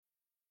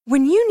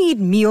When you need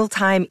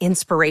mealtime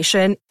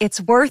inspiration,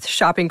 it's worth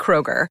shopping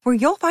Kroger, where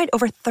you'll find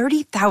over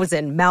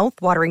 30,000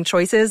 mouth-watering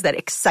choices that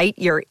excite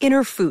your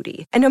inner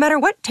foodie. And no matter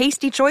what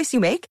tasty choice you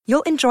make,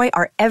 you'll enjoy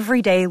our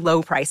everyday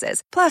low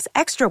prices, plus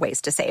extra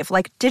ways to save,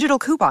 like digital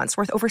coupons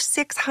worth over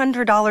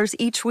 $600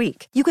 each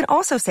week. You can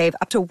also save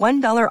up to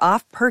 $1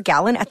 off per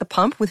gallon at the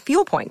pump with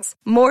fuel points.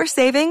 More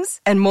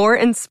savings and more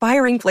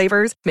inspiring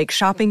flavors make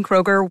shopping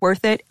Kroger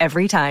worth it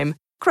every time.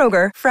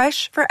 Kroger,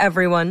 fresh for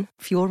everyone.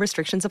 Fuel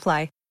restrictions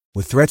apply.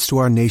 With threats to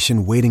our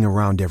nation waiting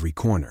around every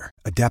corner,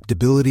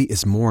 adaptability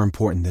is more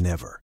important than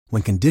ever.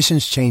 When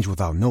conditions change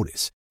without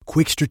notice,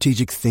 quick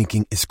strategic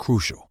thinking is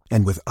crucial.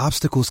 And with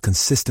obstacles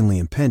consistently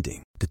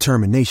impending,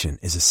 determination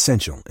is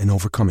essential in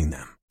overcoming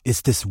them.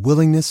 It's this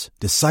willingness,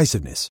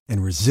 decisiveness,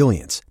 and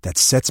resilience that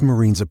sets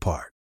Marines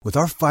apart. With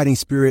our fighting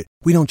spirit,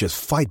 we don't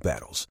just fight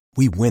battles,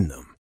 we win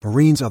them.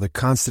 Marines are the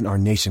constant our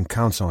nation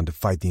counts on to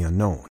fight the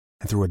unknown.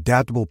 And through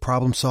adaptable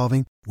problem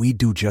solving, we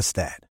do just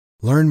that.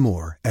 Learn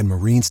more at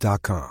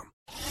Marines.com.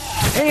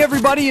 Hey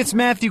everybody, it's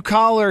Matthew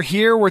Collar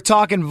here. We're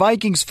talking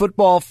Vikings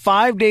football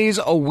 5 days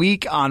a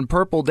week on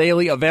Purple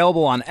Daily,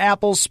 available on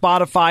Apple,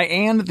 Spotify,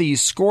 and the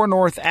Score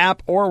North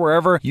app, or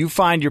wherever you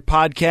find your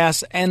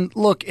podcasts. And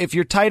look, if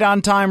you're tight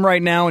on time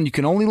right now and you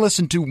can only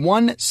listen to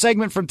one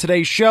segment from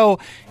today's show,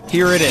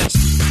 here it is.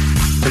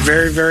 They're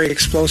very, very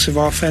explosive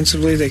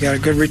offensively. They got a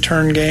good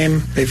return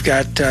game. They've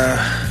got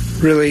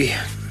really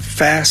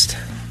fast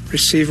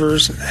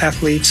receivers,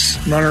 athletes,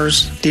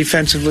 runners.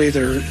 Defensively,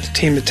 they're a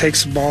team that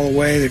takes the ball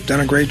away. They've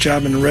done a great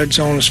job in the red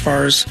zone as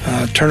far as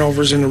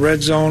turnovers in the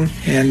red zone,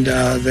 and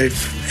they've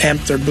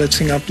amped their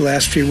blitzing up the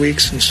last few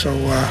weeks, and so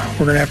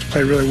we're going to have to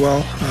play really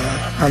well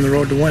on the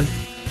road to win.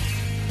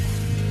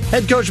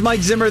 Head coach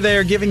Mike Zimmer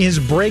there giving his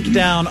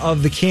breakdown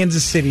of the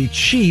Kansas City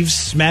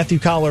Chiefs. Matthew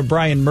Collar,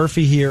 Brian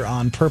Murphy here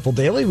on Purple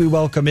Daily. We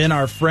welcome in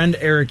our friend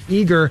Eric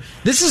Eager.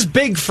 This is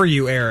big for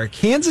you, Eric.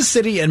 Kansas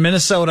City and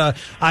Minnesota.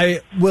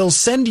 I will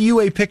send you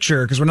a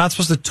picture because we're not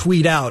supposed to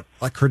tweet out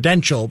a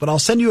credential, but I'll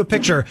send you a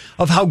picture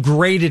of how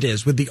great it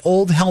is with the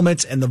old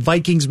helmets and the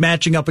Vikings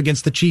matching up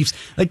against the Chiefs.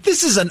 Like,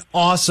 this is an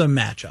awesome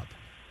matchup.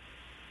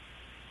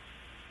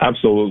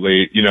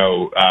 Absolutely. You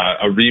know,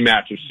 a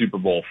rematch of Super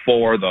Bowl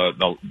IV,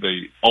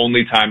 the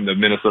only time the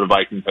Minnesota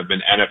Vikings have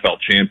been NFL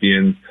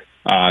champions.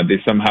 They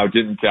somehow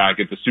didn't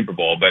get the Super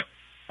Bowl, but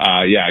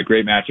yeah, a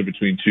great matchup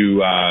between two,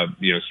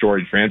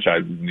 storied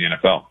franchises in the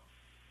NFL.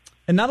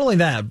 And not only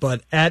that,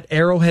 but at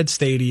Arrowhead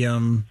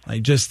Stadium, I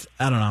don't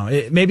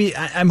know.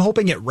 I'm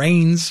hoping it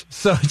rains,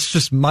 so it's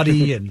just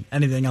muddy and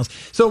anything else.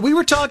 So we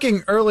were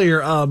talking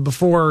earlier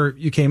before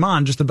you came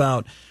on just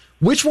about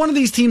which one of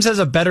these teams has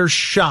a better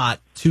shot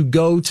to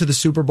go to the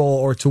Super Bowl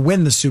or to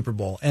win the Super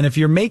Bowl. And if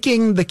you're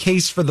making the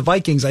case for the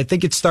Vikings, I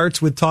think it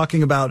starts with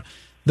talking about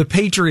the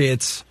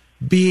Patriots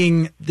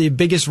being the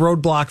biggest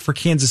roadblock for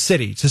Kansas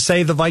City. To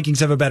say the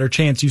Vikings have a better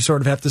chance, you sort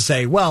of have to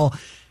say, well,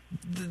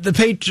 the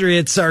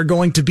Patriots are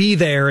going to be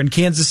there and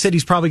Kansas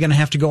City's probably going to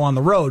have to go on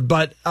the road.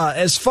 But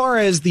as far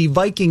as the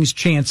Vikings'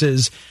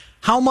 chances,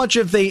 how much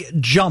have they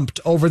jumped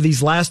over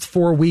these last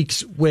 4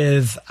 weeks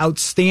with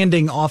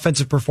outstanding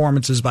offensive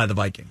performances by the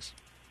Vikings?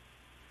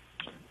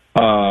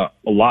 A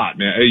lot,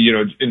 man. You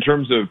know, in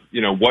terms of,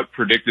 what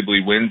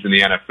predictably wins in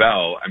the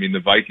NFL, I mean, the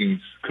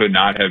Vikings could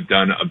not have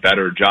done a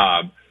better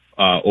job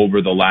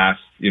over the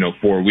last,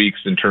 4 weeks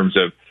in terms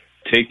of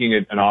taking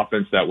an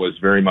offense that was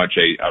very much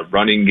a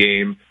running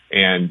game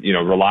and,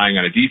 relying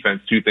on a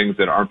defense, two things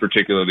that aren't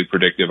particularly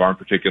predictive, aren't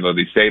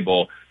particularly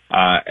stable,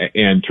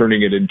 and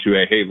turning it into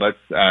hey, let's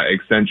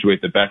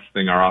accentuate the best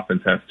thing our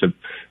offense has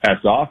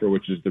to offer,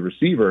 which is the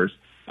receivers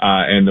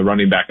and the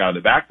running back out of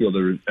the backfield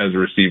as a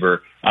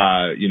receiver.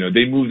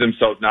 They move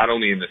themselves not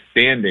only in the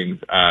standings,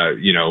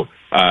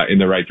 in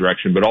the right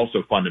direction, but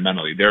also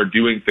fundamentally. They're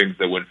doing things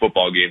that win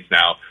football games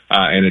now,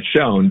 and it's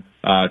shown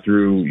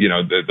through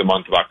the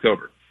month of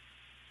October.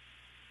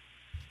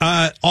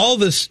 All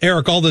this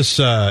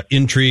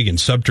intrigue and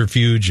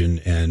subterfuge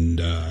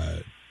and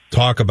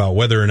talk about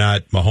whether or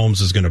not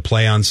Mahomes is going to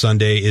play on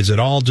Sunday, is it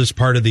all just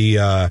part of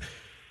the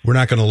we're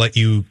not going to let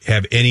you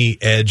have any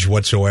edge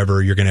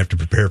whatsoever, you're going to have to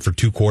prepare for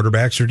two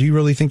quarterbacks, or do you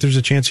really think there's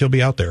a chance he'll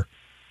be out there?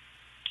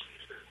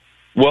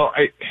 Well,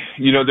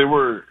 there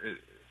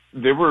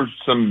were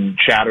some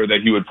chatter that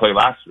he would play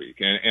last week,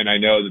 and I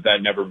know that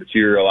never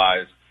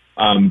materialized.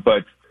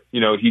 But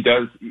he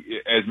does,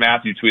 as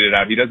Matthew tweeted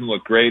out, he doesn't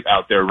look great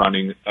out there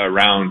running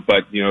around.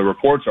 But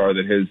reports are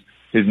that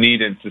his knee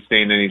didn't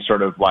sustain any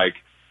sort of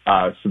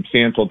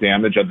substantial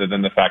damage other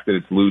than the fact that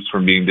it's loose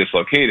from being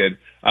dislocated.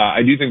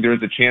 I do think there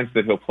is a chance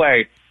that he'll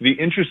play. The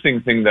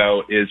interesting thing,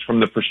 though, is from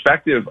the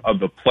perspective of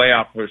the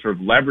playoff or sort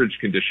of leverage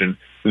condition,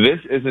 this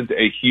isn't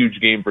a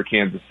huge game for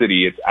Kansas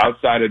City. It's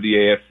outside of the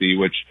AFC,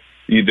 which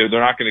they're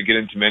not going to get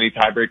into many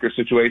tiebreaker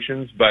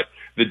situations, but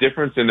the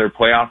difference in their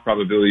playoff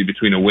probability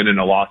between a win and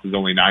a loss is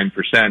only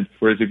 9%,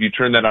 whereas if you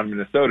turn that on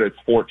Minnesota, it's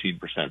 14%.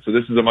 So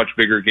this is a much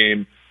bigger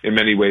game in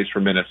many ways for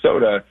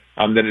Minnesota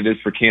than it is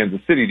for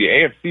Kansas City. The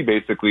AFC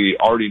basically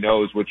already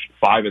knows which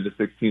 5 of the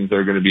 6 teams that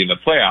are going to be in the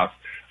playoffs.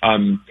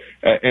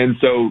 And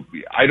so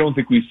I don't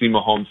think we see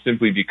Mahomes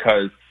simply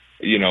because,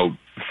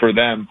 for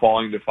them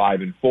falling to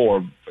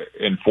 5-4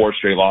 and 4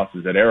 straight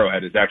losses at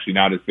Arrowhead is actually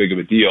not as big of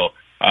a deal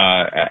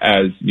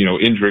as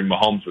injuring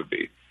Mahomes would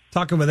be.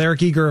 Talking with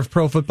Eric Eager of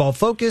Pro Football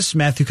Focus,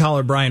 Matthew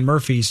Collar, Brian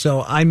Murphy.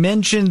 So I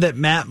mentioned that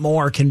Matt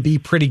Moore can be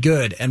pretty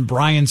good, and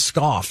Brian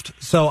scoffed.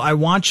 So I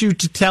want you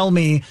to tell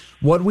me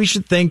what we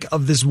should think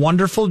of this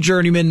wonderful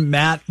journeyman,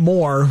 Matt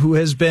Moore, who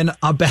has been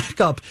a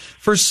backup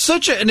for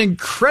such an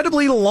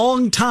incredibly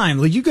long time.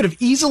 Like, you could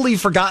have easily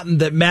forgotten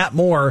that Matt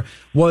Moore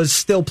was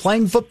still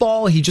playing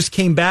football. He just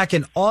came back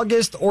in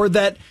August, or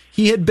that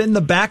he had been the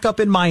backup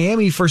in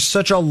Miami for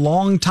such a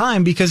long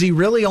time, because he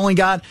really only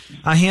got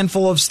a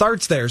handful of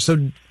starts there.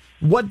 So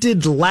what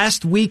did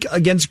last week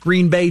against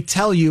Green Bay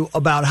tell you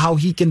about how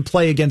he can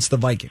play against the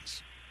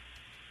Vikings?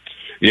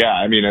 Yeah,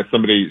 I mean, as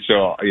somebody,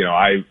 so,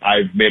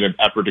 I've made an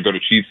effort to go to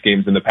Chiefs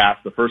games in the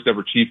past. The first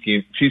ever Chiefs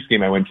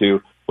game I went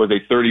to was a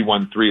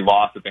 31-3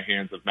 loss at the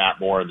hands of Matt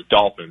Moore and the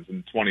Dolphins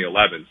in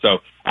 2011. So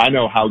I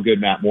know how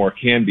good Matt Moore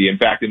can be. In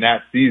fact, in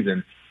that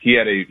season,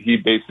 he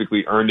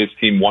basically earned his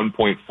team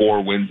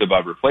 1.4 wins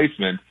above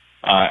replacement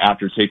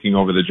after taking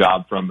over the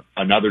job from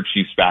another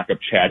Chiefs backup,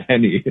 Chad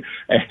Henne.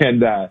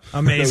 And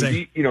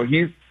amazing. So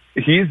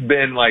he's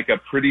been like a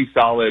pretty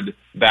solid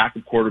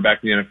backup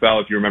quarterback in the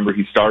NFL. If you remember,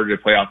 he started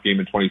a playoff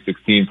game in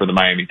 2016 for the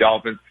Miami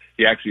Dolphins.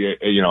 He actually,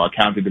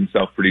 accounted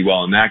himself pretty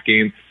well in that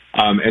game.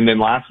 And then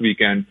last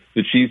weekend,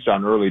 the Chiefs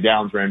on early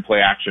downs ran play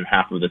action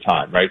half of the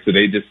time, right? So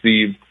they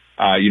deceived.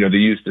 They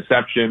used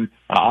deception.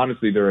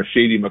 Honestly, they're a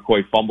Shady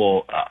McCoy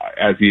fumble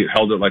as he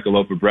held it like a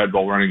loaf of bread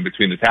while running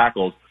between the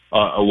tackles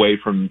away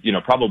from,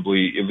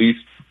 probably at least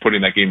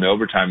putting that game in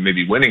overtime,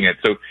 maybe winning it.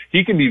 So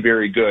he can be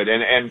very good.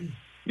 And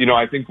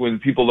I think when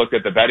people looked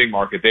at the betting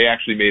market, they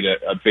actually made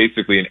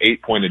basically an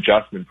 8-point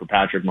adjustment for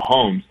Patrick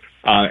Mahomes.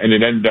 And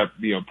it ended up,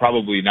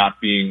 probably not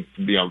being,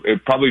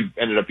 it probably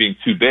ended up being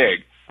too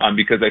big.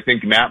 Because I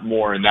think Matt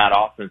Moore in that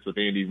offense with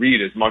Andy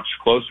Reid is much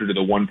closer to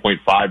the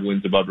 1.5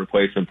 wins above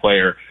replacement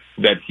player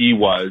that he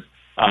was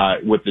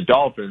with the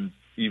Dolphins,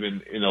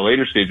 even in a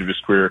later stage of his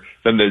career,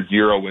 than the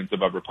 0 wins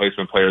above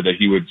replacement player that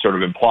he would sort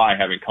of imply,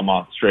 having come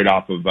straight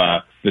off of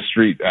the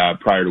street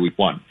prior to week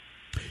 1.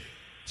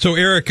 So,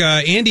 Eric,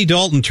 Andy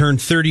Dalton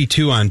turned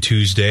 32 on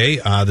Tuesday,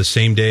 the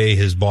same day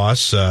his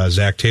boss,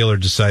 Zach Taylor,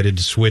 decided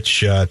to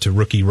switch to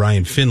rookie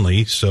Ryan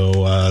Finley.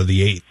 So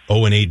the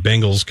 0-8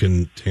 Bengals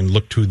can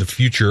look to the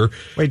future.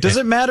 Wait, does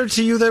it matter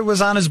to you that it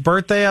was on his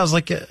birthday? I was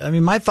like,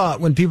 my thought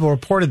when people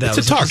reported that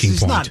it's a talking point.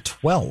 He's not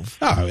 12.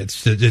 Oh,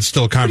 it's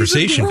still a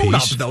conversation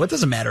piece. Up, though. It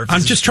doesn't matter if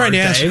I'm just trying to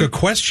ask a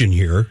question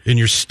here, and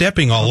you're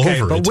stepping all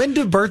over it. But when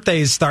do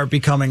birthdays start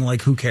becoming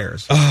like, who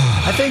cares?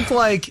 I think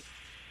like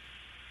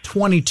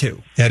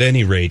 22. At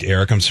any rate,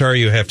 Eric, I'm sorry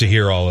you have to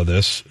hear all of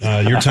this.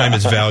 Your time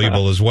is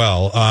valuable as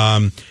well.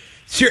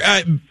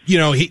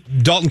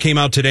 Dalton came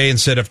out today and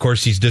said, of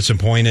course, he's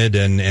disappointed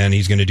and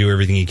he's going to do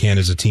everything he can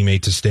as a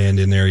teammate to stand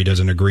in there. He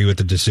doesn't agree with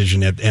the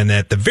decision. And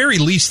at the very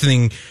least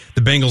thing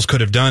the Bengals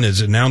could have done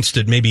is announced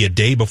it maybe a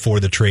day before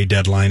the trade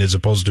deadline as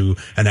opposed to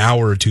an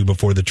hour or two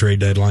before the trade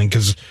deadline,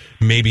 because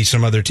maybe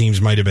some other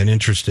teams might have been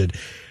interested.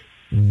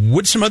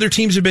 Would some other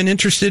teams have been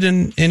interested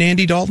in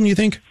Andy Dalton, you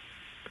think?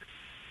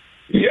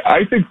 Yeah,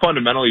 I think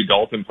fundamentally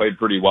Dalton played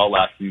pretty well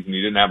last season. He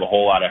didn't have a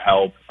whole lot of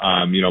help.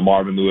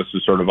 Marvin Lewis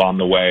was sort of on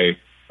the way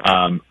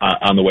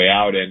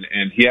out,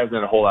 and he hasn't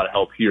had a whole lot of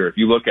help here. If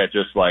you look at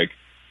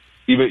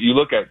you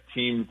look at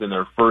teams in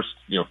their first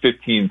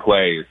 15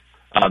 plays,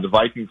 the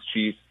Vikings,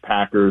 Chiefs,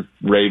 Packers,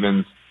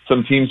 Ravens,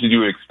 some teams you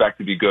do expect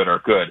to be good are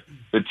good.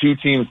 The two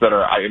teams that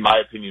are, in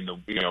my opinion,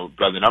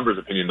 by the numbers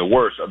opinion, the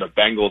worst are the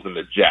Bengals and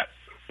the Jets.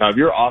 Now, if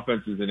your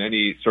offense is in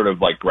any sort of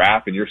like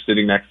graph and you're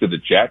sitting next to the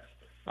Jets,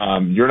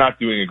 you're not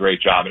doing a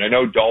great job. And I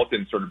know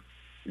Dalton sort of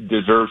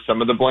deserves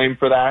some of the blame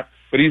for that,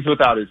 but he's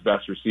without his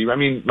best receiver. I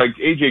mean, like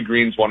A.J.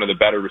 Green's one of the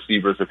better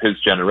receivers of his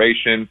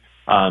generation.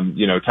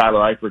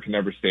 Tyler Eifert can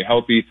never stay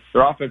healthy.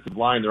 Their offensive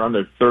line, they're on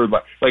their third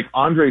line. Like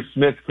Andre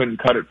Smith couldn't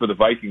cut it for the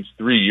Vikings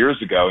 3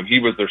 years ago, and he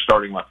was their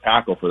starting left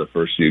tackle for the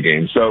first few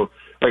games. So,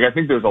 I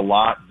think there's a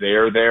lot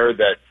there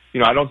that,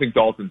 I don't think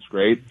Dalton's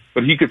great,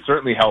 but he could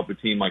certainly help a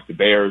team like the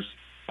Bears.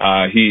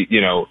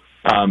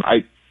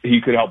 He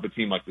could help a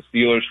team like the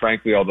Steelers,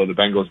 frankly, although the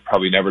Bengals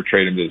probably never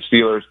trade him to the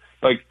Steelers.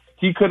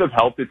 He could have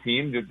helped a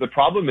team. The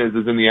problem is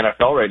in the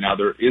NFL right now,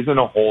 there isn't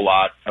a whole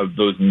lot of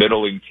those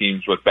middling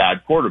teams with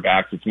bad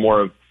quarterbacks. It's more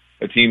of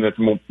a team that's,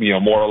 more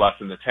or less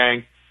in the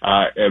tank,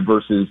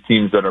 versus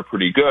teams that are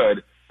pretty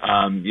good.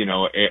 I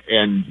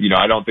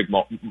don't think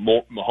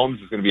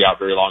Mahomes is going to be out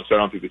very long, so I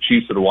don't think the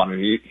Chiefs would have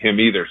wanted him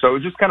either. So it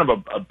was just kind of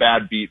a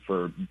bad beat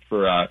for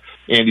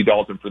Andy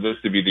Dalton for this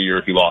to be the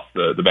year he lost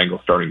the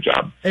Bengals starting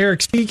job.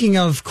 Eric, speaking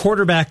of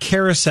quarterback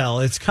carousel,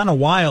 it's kind of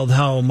wild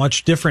how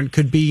much different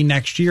could be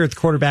next year at the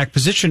quarterback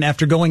position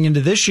after going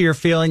into this year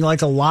feeling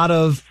like a lot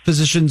of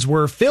positions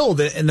were filled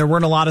and there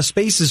weren't a lot of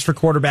spaces for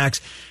quarterbacks.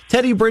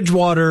 Teddy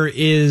Bridgewater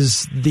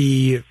is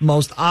the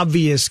most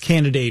obvious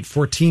candidate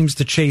for teams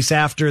to chase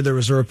after. There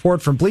was a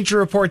report from Bleacher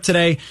Report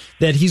today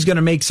that he's going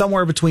to make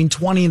somewhere between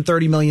 $20 and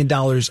 $30 million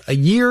a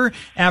year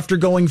after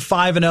going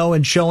 5-0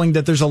 and showing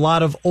that there's a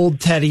lot of old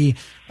Teddy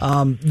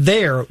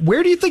there.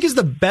 Where do you think is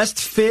the best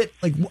fit?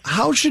 Like,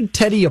 how should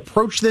Teddy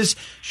approach this?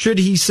 Should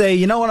he say,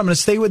 you know what, I'm going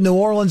to stay with New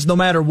Orleans no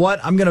matter what.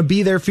 I'm going to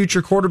be their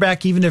future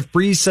quarterback even if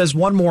Breeze says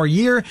one more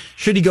year.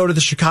 Should he go to the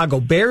Chicago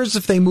Bears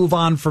if they move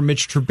on from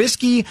Mitch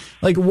Trubisky?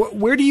 Like,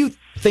 where do you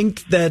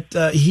think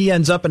that he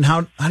ends up, and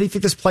how do you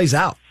think this plays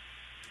out?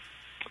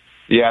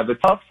 Yeah, the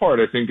tough part,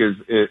 I think, is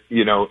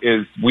we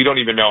don't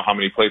even know how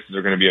many places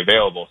are going to be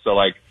available. So,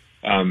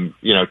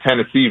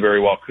 Tennessee very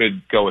well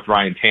could go with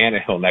Ryan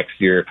Tannehill next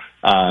year,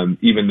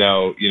 even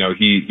though,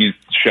 he's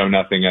shown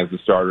nothing as a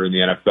starter in the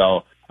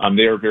NFL.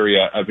 They are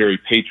a very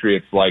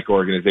Patriots-like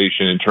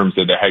organization in terms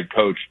of the head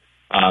coach,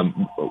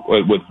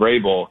 with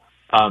Vrabel.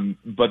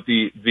 But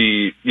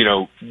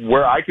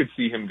where I could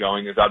see him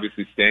going is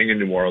obviously staying in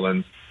New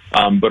Orleans.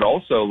 But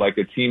also like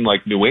a team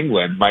like New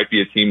England might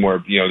be a team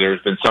where,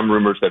 there's been some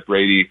rumors that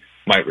Brady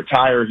might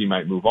retire. He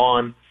might move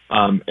on.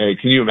 Can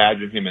you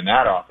imagine him in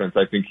that offense?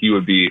 I think he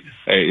would be,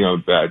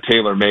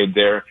 tailor-made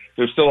there.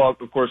 There's still,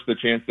 of course, the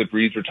chance that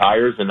Breeze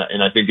retires. And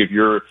I think if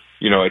you're,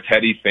 a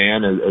Teddy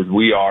fan as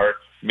we are,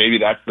 maybe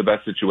that's the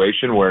best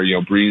situation where,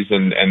 Breeze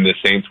and the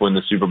Saints win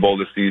the Super Bowl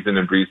this season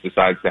and Breeze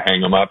decides to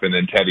hang him up and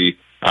then Teddy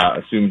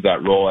assumes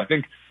that role. I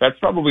think that's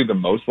probably the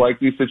most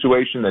likely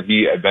situation, that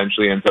he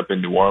eventually ends up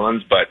in New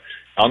Orleans. But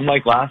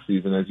unlike last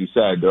season, as you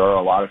said, there are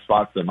a lot of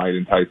spots that might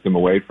entice him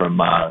away from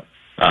the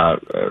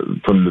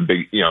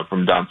big,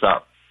 from down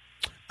south.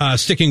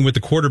 Sticking with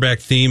the quarterback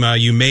theme,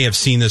 you may have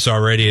seen this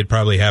already. It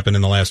probably happened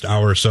in the last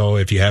hour or so.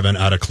 If you haven't,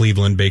 out of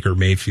Cleveland, Baker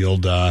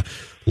Mayfield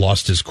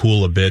lost his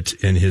cool a bit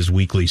in his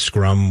weekly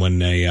scrum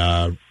when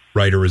a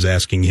writer was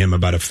asking him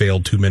about a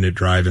failed 2-minute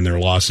drive in their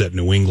loss at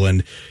New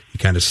England. He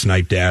kind of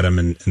sniped at him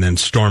and then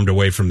stormed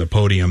away from the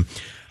podium.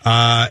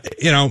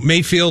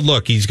 Mayfield,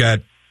 look, he's got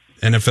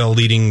NFL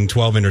leading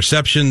 12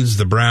 interceptions.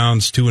 The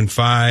Browns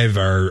 2-5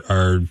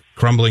 are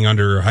crumbling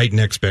under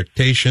heightened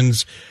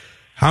expectations.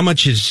 How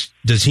much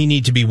does he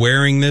need to be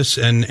wearing this?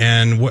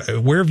 And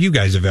where have you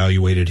guys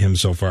evaluated him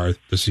so far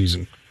this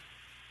season?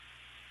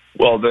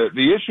 Well,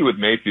 the issue with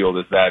Mayfield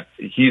is that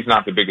he's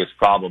not the biggest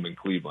problem in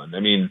Cleveland. I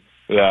mean,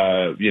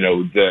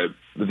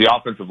 the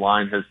offensive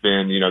line has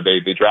been,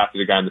 they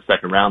drafted a guy in the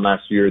second round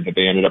last year that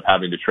they ended up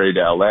having to trade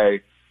to LA.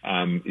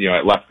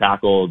 At left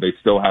tackle, they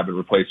still haven't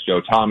replaced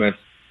Joe Thomas.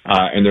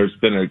 And there's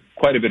been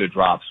quite a bit of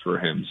drops for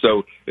him.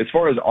 So as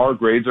far as our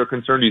grades are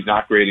concerned, he's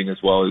not grading as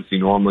well as he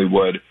normally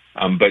would.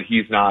 But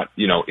he's not,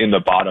 in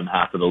the bottom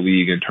half of the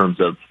league in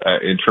terms of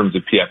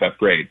PFF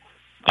grade.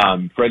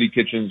 Freddie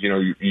Kitchens,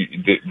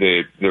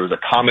 there was a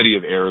comedy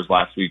of errors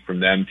last week from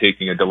them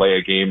taking a delay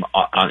a game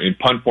in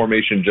punt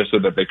formation just so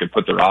that they could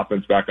put their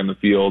offense back on the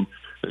field.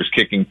 There's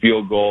kicking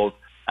field goals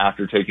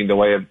after taking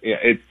delay.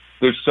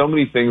 There's so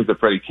many things that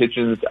Freddie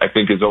Kitchens, I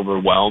think, is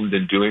overwhelmed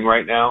in doing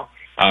right now.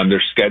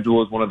 Their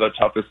schedule is one of the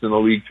toughest in the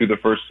league through the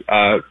first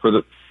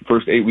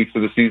 8 weeks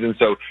of the season.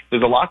 So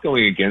there's a lot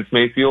going against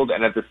Mayfield,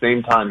 and at the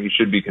same time, he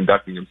should be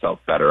conducting himself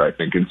better, I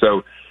think. And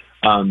so,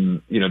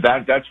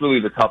 that's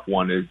really the tough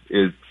one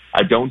is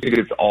I don't think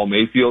it's all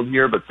Mayfield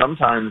here, but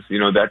sometimes,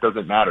 that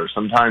doesn't matter.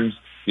 Sometimes,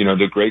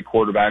 the great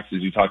quarterbacks,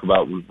 as you talk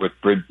about with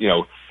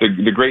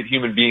the great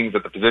human beings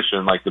at the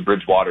position, like the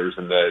Bridgewaters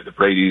and the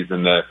Bradys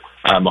and the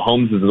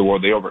Mahomes of the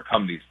world, they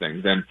overcome these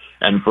things.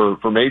 And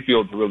for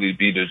Mayfield to really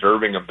be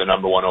deserving of the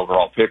number one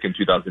overall pick in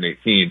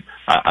 2018,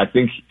 I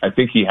think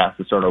he has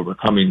to start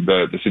overcoming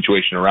the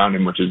situation around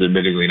him, which is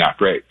admittedly not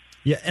great.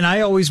 Yeah, and I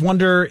always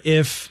wonder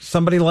if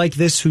somebody like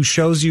this who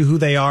shows you who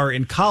they are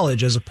in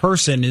college as a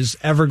person is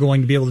ever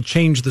going to be able to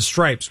change the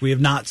stripes. We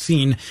have not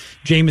seen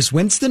Jameis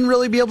Winston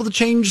really be able to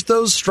change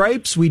those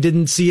stripes. We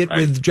didn't see it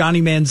with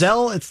Johnny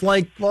Manziel. It's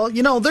like, well,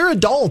 they're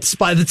adults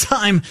by the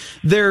time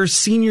they're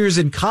seniors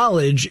in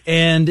college,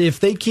 and if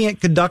they can't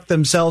conduct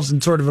themselves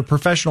in sort of a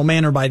professional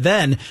manner by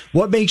then,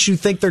 what makes you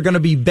think they're going to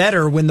be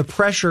better when the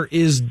pressure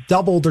is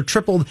doubled or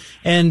tripled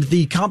and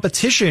the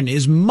competition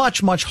is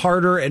much, much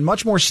harder and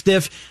much more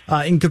stiff?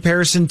 In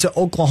comparison to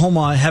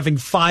Oklahoma having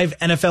 5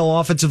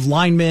 NFL offensive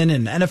linemen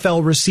and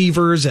NFL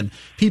receivers and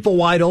people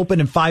wide open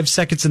in 5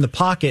 seconds in the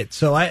pocket.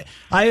 So I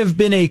have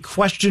been a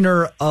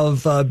questioner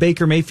of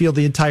Baker Mayfield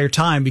the entire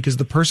time because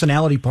the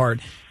personality part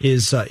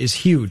is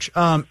huge.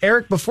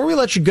 Eric, before we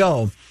let you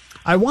go,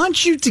 I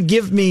want you to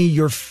give me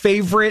your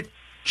favorite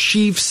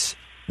Chiefs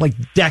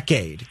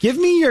decade. Give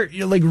me your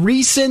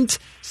recent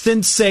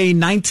since say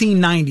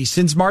 1990,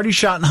 since Marty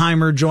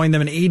Schottenheimer joined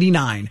them in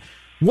 '89.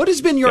 What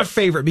has been your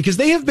favorite? Because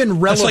they have been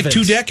relevant. That's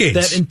like 2 decades.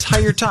 That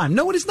entire time.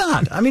 No, it is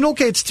not. I mean,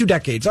 okay, it's 2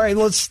 decades. All right,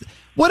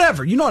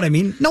 whatever. You know what I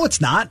mean? No, it's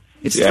not.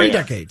 It's 3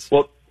 decades.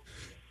 Well,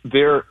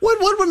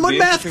 What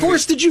math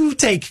course did you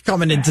take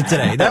coming into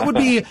today? That would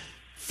be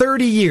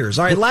 30 years.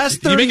 All right,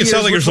 last 30 years. You make it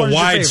sound like there's a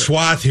wide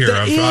swath here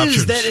of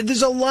options.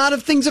 There's a lot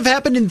of things have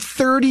happened in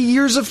 30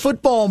 years of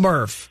football,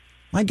 Murph.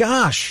 My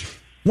gosh.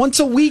 Once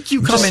a week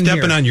you come in here.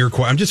 Stepping on your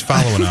question. I'm just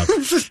following up.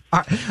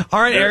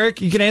 All right,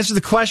 Eric, you can answer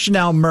the question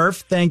now,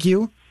 Murph. Thank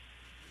you.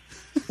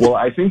 Well,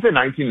 I think the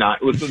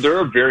 1990s,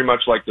 they're very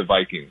much like the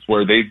Vikings,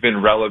 where they've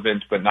been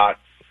relevant but not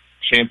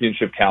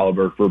championship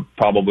caliber for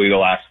probably the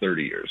last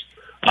 30 years.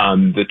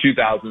 The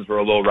 2000s were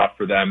a little rough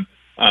for them,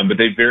 but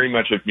they very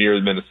much have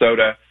mirrored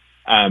Minnesota.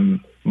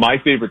 My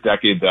favorite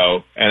decade,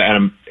 though,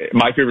 and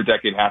my favorite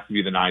decade has to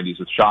be the 90s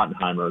with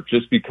Schottenheimer,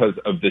 just because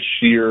of the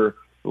sheer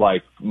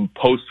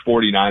post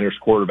 49ers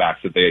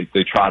quarterbacks that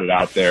they trotted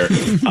out there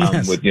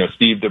Yes. with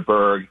Steve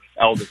DeBerg,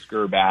 Elvis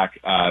Gerback,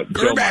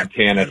 Joe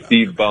Montana,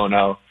 Steve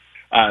Bono.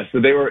 So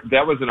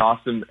that was an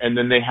awesome. And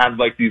then they had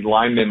these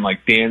linemen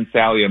like Dan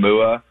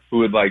Saliamua who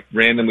would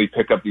randomly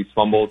pick up these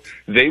fumbles.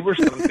 They were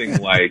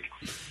something like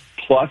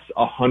plus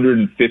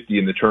 150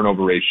 in the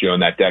turnover ratio in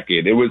that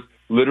decade. It was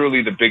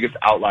literally the biggest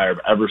outlier I've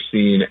ever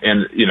seen.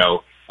 And,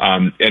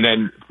 and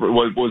then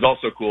what was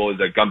also cool is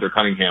that Gunther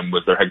Cunningham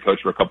was their head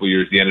coach for a couple of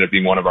years. He ended up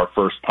being one of our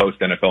first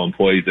post-NFL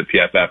employees at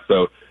PFF.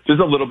 So just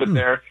a little bit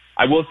there.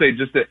 I will say,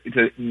 just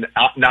to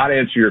not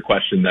answer your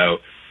question, though,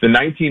 the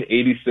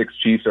 1986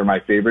 Chiefs are my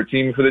favorite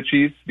team for the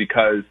Chiefs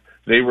because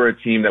they were a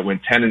team that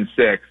went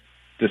 10-6,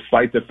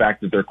 despite the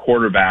fact that their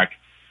quarterback,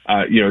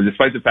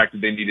 despite the fact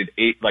that they needed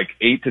 8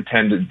 to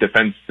 10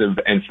 defensive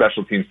and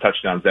special teams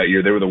touchdowns that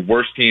year. They were the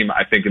worst team,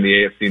 I think, in the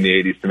AFC in the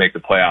 80s to make the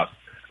playoffs.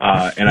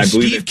 And I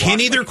believe Steve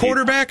Kinney, their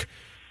quarterback?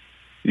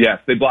 Yes,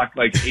 they blocked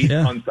 8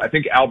 punts. I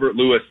think Albert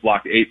Lewis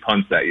blocked 8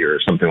 punts that year or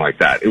something like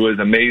that. It was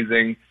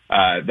amazing.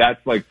 That's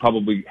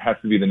probably has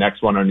to be the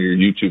next one on your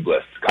YouTube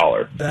list,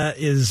 caller. That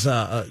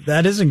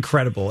is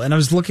incredible. And I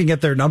was looking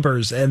at their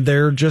numbers, and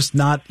they're just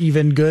not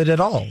even good at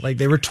all.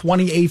 They were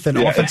 28th in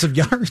offensive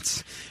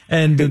yards,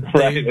 and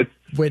they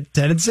went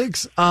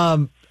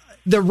 10-6.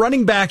 The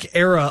running back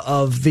era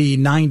of the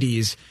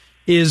 90s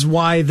is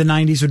why the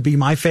 90s would be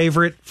my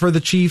favorite for the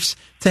Chiefs,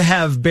 to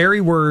have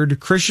Barry Word,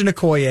 Christian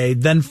Okoye,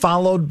 then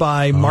followed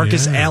by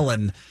Marcus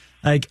Allen.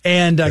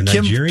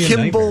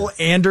 Kimball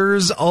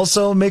Anders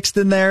also mixed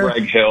in there.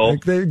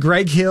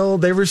 Greg Hill.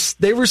 They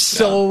were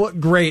so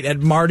great at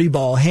Marty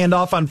ball.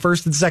 Handoff on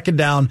first and second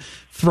down,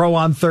 throw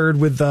on third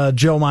with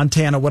Joe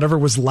Montana, whatever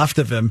was left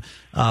of him.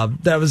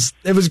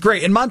 It was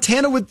great. And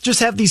Montana would just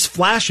have these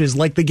flashes,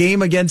 like the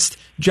game against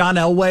John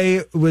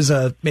Elway was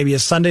maybe a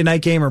Sunday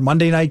night game or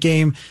Monday night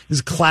game. It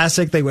was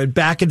classic. They went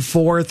back and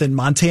forth, and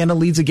Montana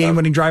leads a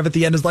game-winning drive at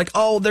the end.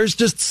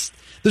 It's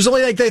there's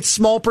only that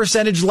small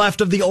percentage left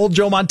of the old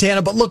Joe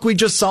Montana, but look, we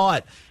just saw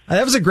it.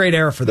 That was a great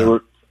era for them.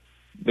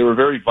 They were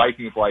very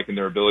Vikings-like in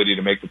their ability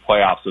to make the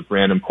playoffs with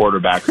random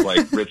quarterbacks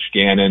like Rich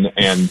Gannon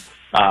and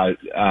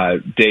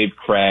Dave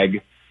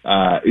Craig.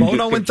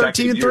 Bono went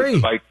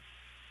 13-3.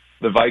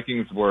 The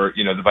Vikings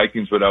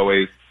would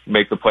always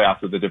make the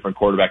playoffs with a different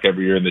quarterback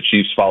every year, and the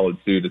Chiefs followed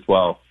suit as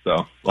well.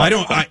 So I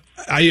don't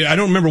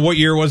remember what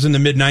year it was in the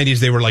mid 90s.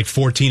 They were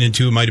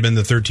 14-2. It might have been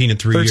the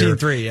 13-3 year.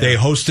 13-3, yeah. They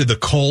hosted the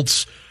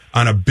Colts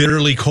on a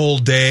bitterly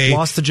cold day.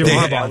 Lost to Jim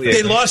Harbaugh.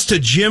 They lost to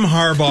Jim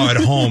Harbaugh at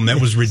home. That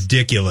was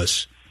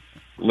ridiculous.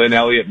 Lynn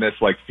Elliott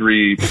missed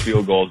 3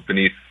 field goals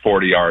beneath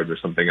 40 yards or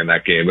something in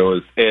that game.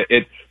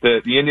 The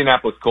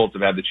Indianapolis Colts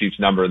have had the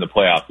Chiefs' number in the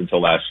playoffs until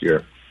last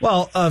year.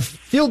 Well, a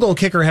field goal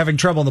kicker having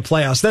trouble in the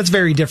playoffs, that's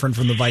very different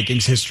from the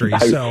Vikings' history.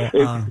 So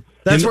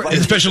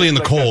especially in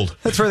the cold.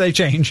 That's where they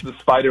change. The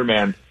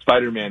Spider-Man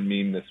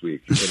meme this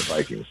week for the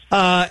Vikings.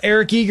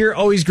 Eric Eager,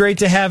 always great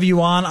to have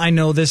you on. I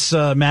know this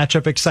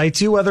matchup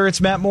excites you, whether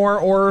it's Matt Moore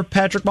or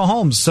Patrick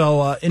Mahomes.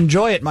 So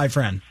enjoy it, my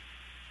friend.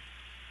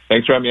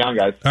 Thanks for having me on,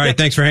 guys. All right,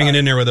 thanks for hanging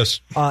in there with us.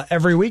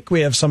 Every week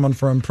we have someone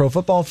from Pro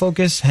Football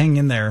Focus hang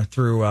in there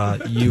through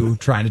you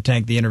trying to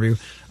tank the interview.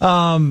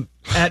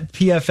 At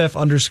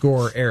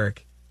PFF_Eric.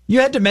 You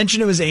had to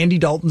mention it was Andy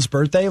Dalton's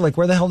birthday.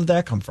 Where the hell did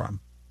that come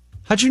from?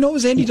 How'd you know it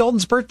was Andy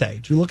Dalton's birthday?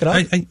 Did you look it up?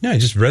 I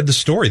just read the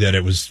story that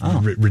it was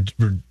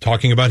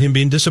talking about him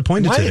being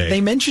disappointed today. They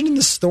mentioned in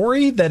the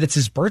story that it's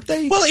his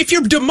birthday? Well, if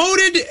you're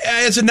demoted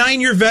as a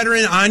 9-year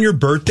veteran on your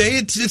birthday,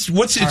 it's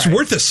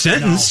worth a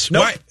sentence.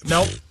 No.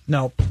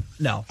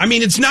 I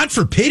mean, it's not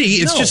for pity.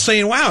 It's just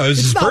saying, wow, it was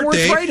his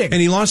birthday, and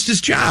he lost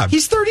his job.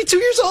 He's 32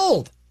 years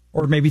old.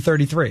 Or maybe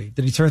 33.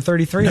 Did he turn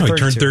 33? No, he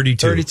turned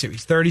 32. 32.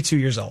 He's 32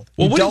 years old.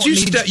 Well, what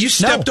did you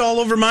stepped all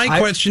over my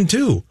question,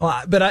 too.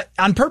 But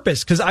on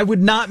purpose, because I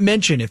would not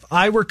mention, if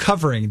I were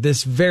covering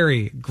this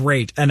very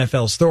great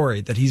NFL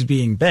story that he's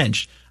being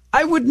benched,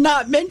 I would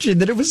not mention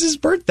that it was his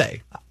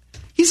birthday.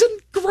 He's a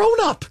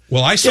grown-up.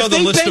 Well, I saw the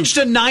list If they benched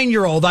a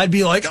 9-year-old, I'd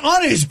be like,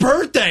 on his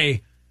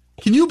birthday.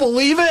 Can you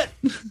believe it?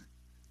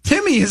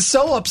 Timmy is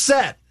so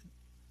upset.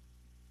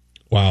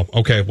 Wow.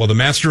 Okay. Well, the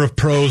master of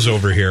prose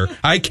over here.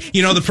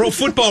 The Pro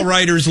Football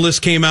Writers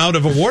list came out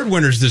of award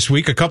winners this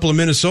week. A couple of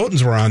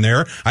Minnesotans were on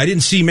there. I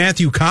didn't see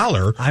Matthew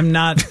Collar. I'm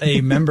not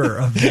a member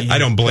of the I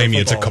don't blame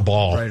you. It's a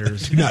cabal.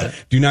 Writers.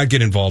 Do not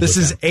get involved This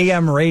with is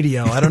AM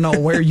radio. I don't know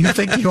where you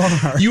think you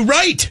are. You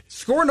write.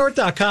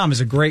 ScoreNorth.com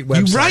is a great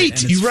website. You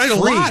write. You write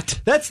free. a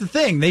lot. That's the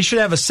thing. They should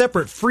have a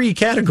separate free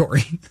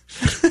category.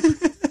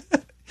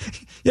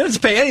 You don't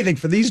have to pay anything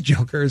for these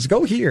jokers.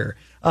 Go here.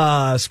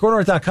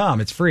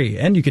 ScoreNorth.com. It's free.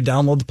 And you can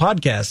download the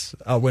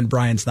podcast when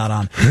Brian's not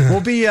on. We'll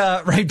be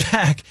right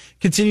back.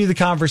 Continue the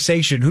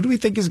conversation. Who do we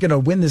think is going to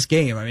win this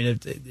game? I mean,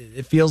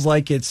 it feels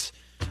like it's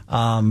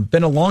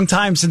been a long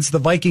time since the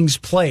Vikings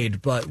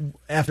played. But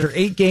after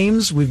 8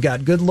 games, we've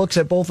got good looks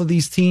at both of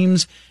these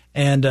teams.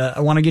 And I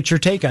want to get your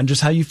take on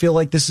just how you feel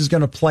like this is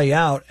going to play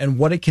out and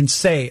what it can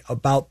say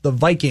about the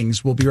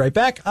Vikings. We'll be right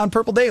back on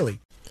Purple Daily.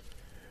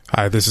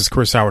 Hi, this is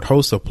Chris Howard,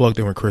 host of Plugged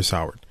In with Chris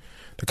Howard.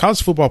 The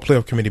College Football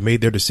Playoff Committee made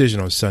their decision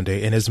on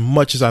Sunday, and as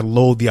much as I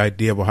loathe the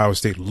idea of Ohio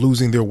State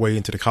losing their way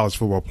into the College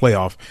Football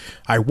Playoff,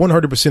 I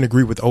 100%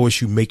 agree with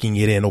OSU making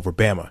it in over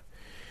Bama.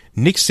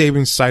 Nick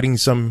Saban citing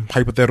some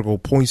hypothetical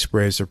point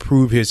spreads to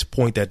prove his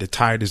point that the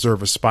Tide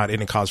deserve a spot in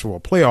the College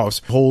Football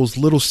Playoffs holds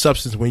little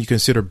substance when you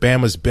consider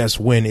Bama's best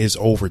win is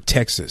over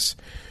Texas.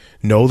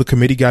 No, the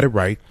committee got it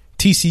right.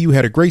 TCU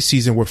had a great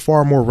season with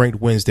far more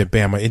ranked wins than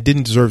Bama and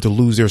didn't deserve to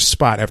lose their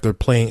spot after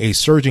playing a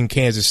surging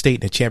Kansas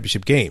State in a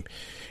championship game.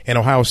 And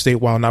Ohio State,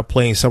 while not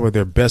playing some of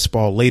their best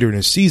ball later in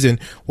the season,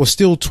 was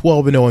still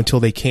 12-0 until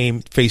they came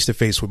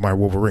face-to-face with my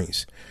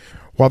Wolverines.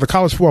 While the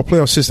college football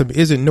playoff system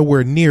isn't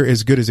nowhere near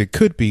as good as it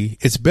could be,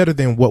 it's better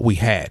than what we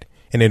had.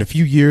 And in a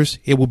few years,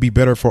 it will be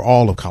better for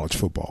all of college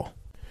football.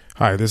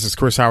 Hi, this is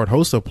Chris Howard,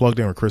 host of Plugged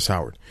In with Chris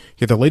Howard.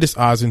 Get the latest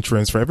odds and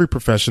trends for every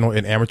professional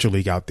and amateur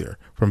league out there.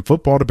 From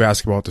football to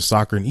basketball to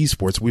soccer and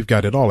esports, we've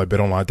got it all at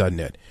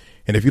BetOnline.net.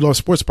 And if you love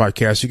sports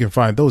podcasts, you can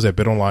find those at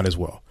BetOnline as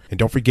well. And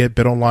don't forget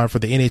BetOnline for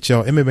the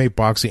NHL, MMA,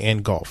 boxing,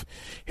 and golf.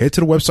 Head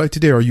to the website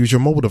today or use your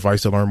mobile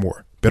device to learn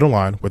more.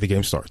 BetOnline, where the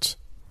game starts.